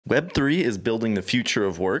Web3 is building the future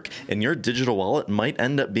of work, and your digital wallet might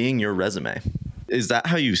end up being your resume. Is that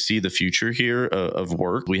how you see the future here of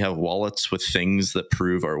work? We have wallets with things that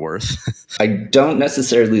prove our worth. I don't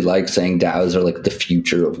necessarily like saying DAOs are like the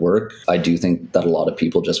future of work. I do think that a lot of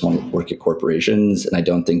people just want to work at corporations, and I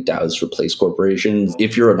don't think DAOs replace corporations.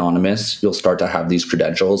 If you're anonymous, you'll start to have these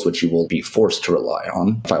credentials, which you will be forced to rely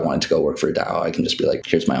on. If I wanted to go work for a DAO, I can just be like,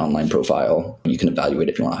 here's my online profile. You can evaluate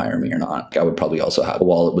if you want to hire me or not. I would probably also have a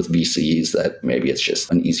wallet with VCs that maybe it's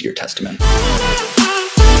just an easier testament.